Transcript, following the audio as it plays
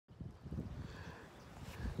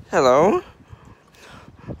Hello.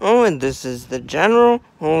 Oh, and this is the general.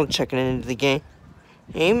 Oh, checking into the game.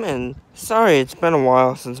 And sorry, it's been a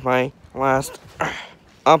while since my last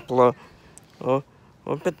upload. Oh,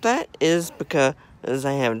 but that is because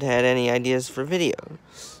I haven't had any ideas for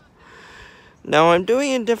videos. Now I'm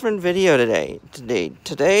doing a different video today.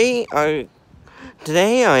 Today I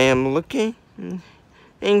am looking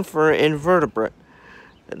for invertebrate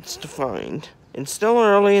that's to find. It's still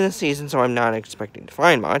early in the season, so I'm not expecting to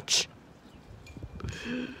find much.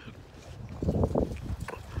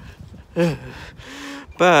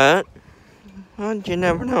 But, well, you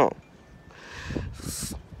never know.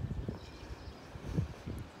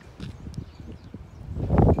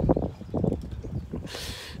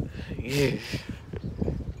 Yeah.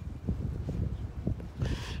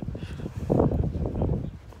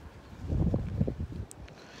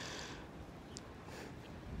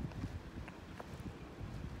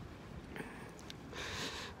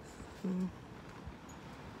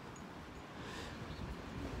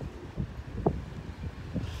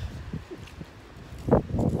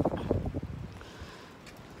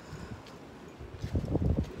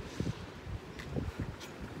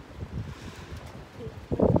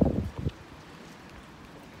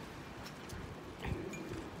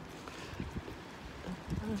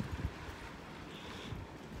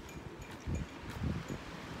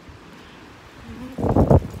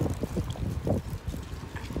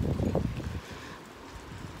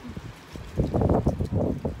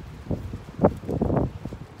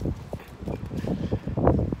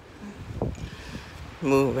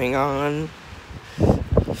 Moving on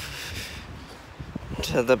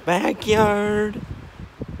to the backyard,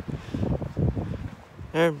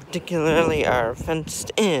 particularly our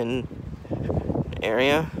fenced-in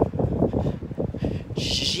area.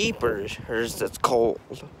 Sheepers, that's cold.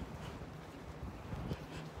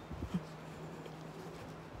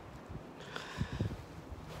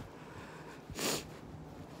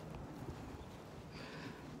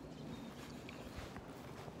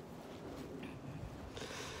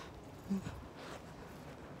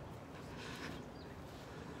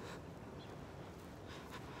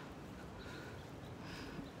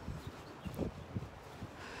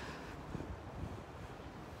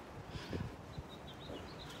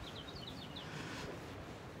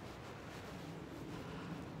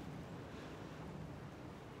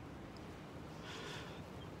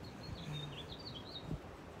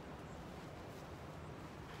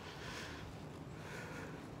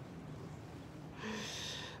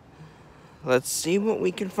 Let's see what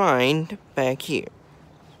we can find back here.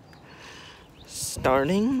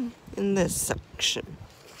 Starting in this section.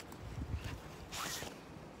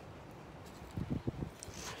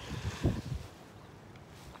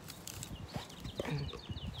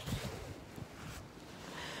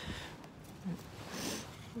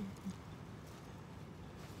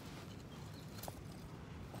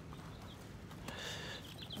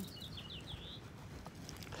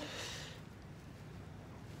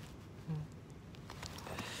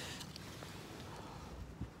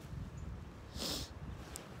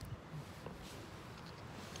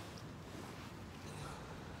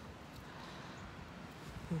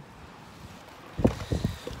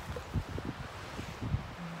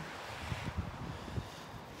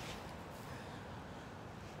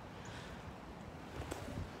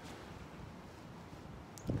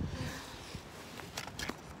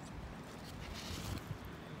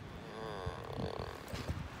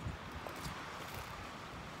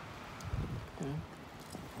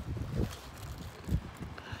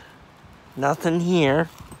 Nothing here.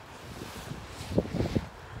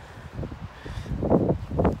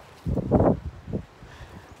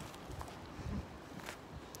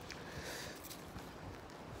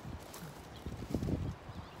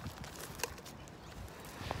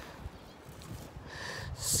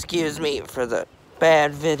 Excuse me for the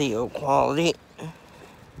bad video quality.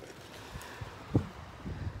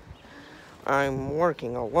 I'm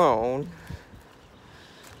working alone.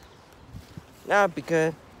 Not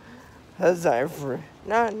because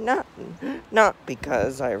not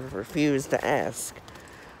because I've refused to ask.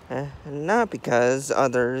 Not because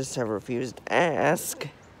others have refused to ask,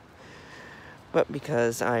 but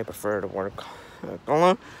because I prefer to work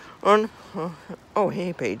alone. Oh,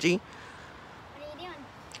 hey, Paigey. What are you doing?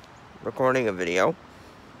 Recording a video.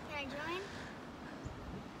 Can I join?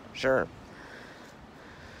 Sure.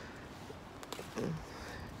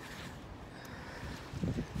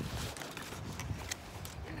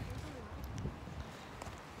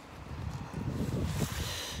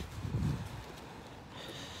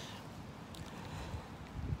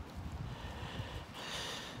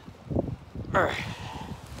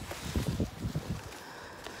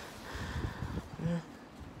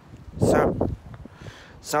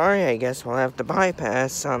 sorry, I guess we'll have to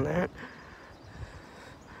bypass on that.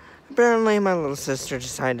 Apparently, my little sister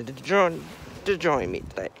decided to join me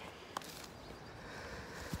today.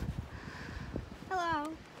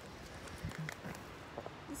 Hello.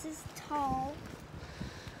 This is tall.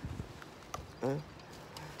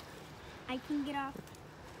 I can get off.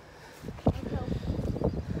 I go.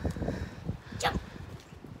 Jump!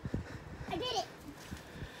 I did it!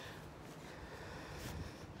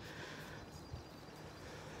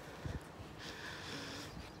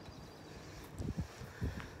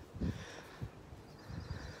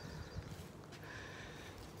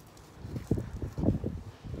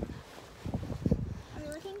 Are you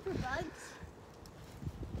looking for bugs?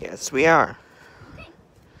 Yes, we are. Okay.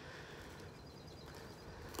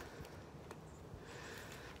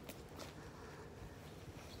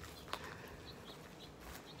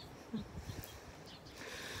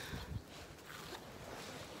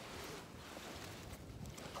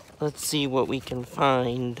 Let's see what we can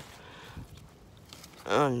find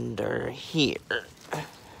under here.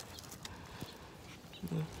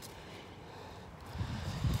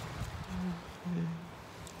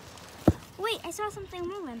 Wait, I saw something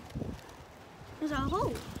moving. There's a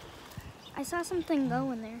hole. I saw something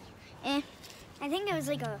go in there. I think it was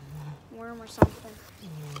like a worm or something.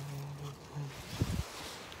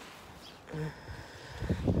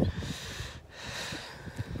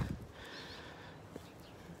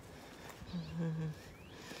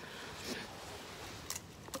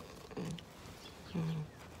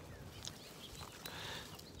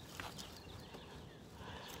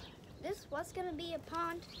 This was gonna be a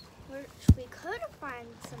pond where we could find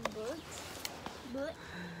some bugs, but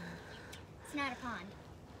it's not a pond.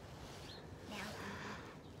 Now,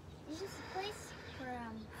 it's just a place where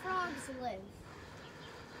frogs live.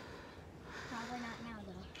 Probably not now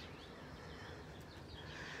though.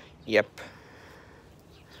 Yep.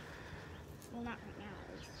 Well, not right now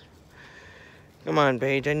at least. Come on,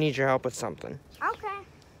 Paige, I need your help with something. Okay.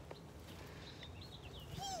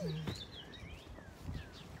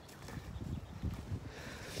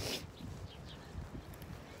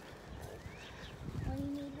 What do you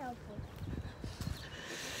need help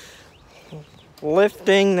with?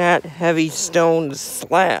 Lifting that heavy stone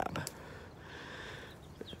slab.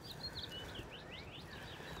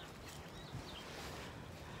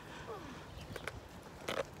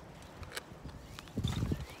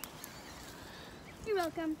 You're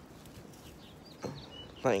welcome.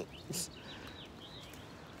 Thanks.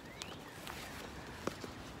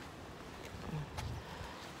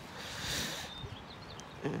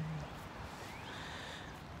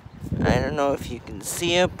 I don't know if you can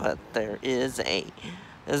see it, but there is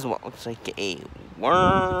as well, looks like a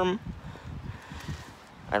worm.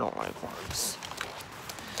 I don't like worms.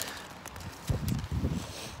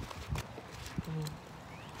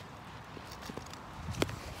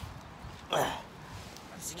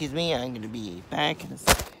 Excuse me, I'm gonna be back in a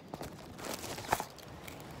sec.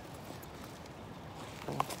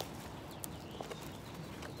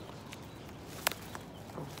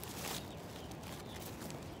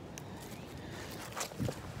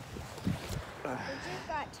 It just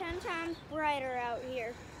got 10 times brighter out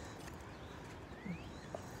here.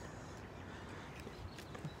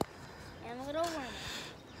 And a little warmer.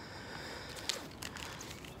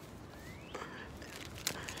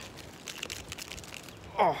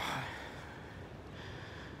 Oh.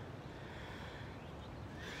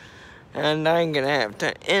 And I'm gonna have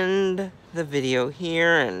to end the video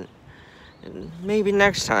here, and maybe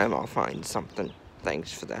next time I'll find something.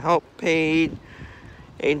 Thanks for the help, Paige.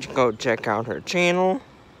 Paige, go check out her channel.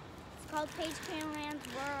 It's called Paige Cameron's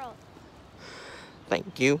World.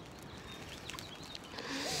 Thank you.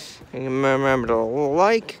 And remember to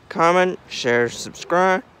like, comment, share,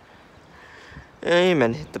 subscribe,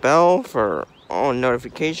 and hit the bell for all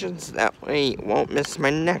notifications. That way you won't miss my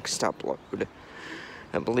next upload.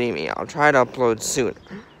 And believe me, I'll try to upload sooner.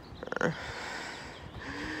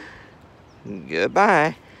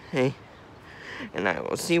 Goodbye. Hey. And I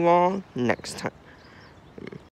will see you all next time.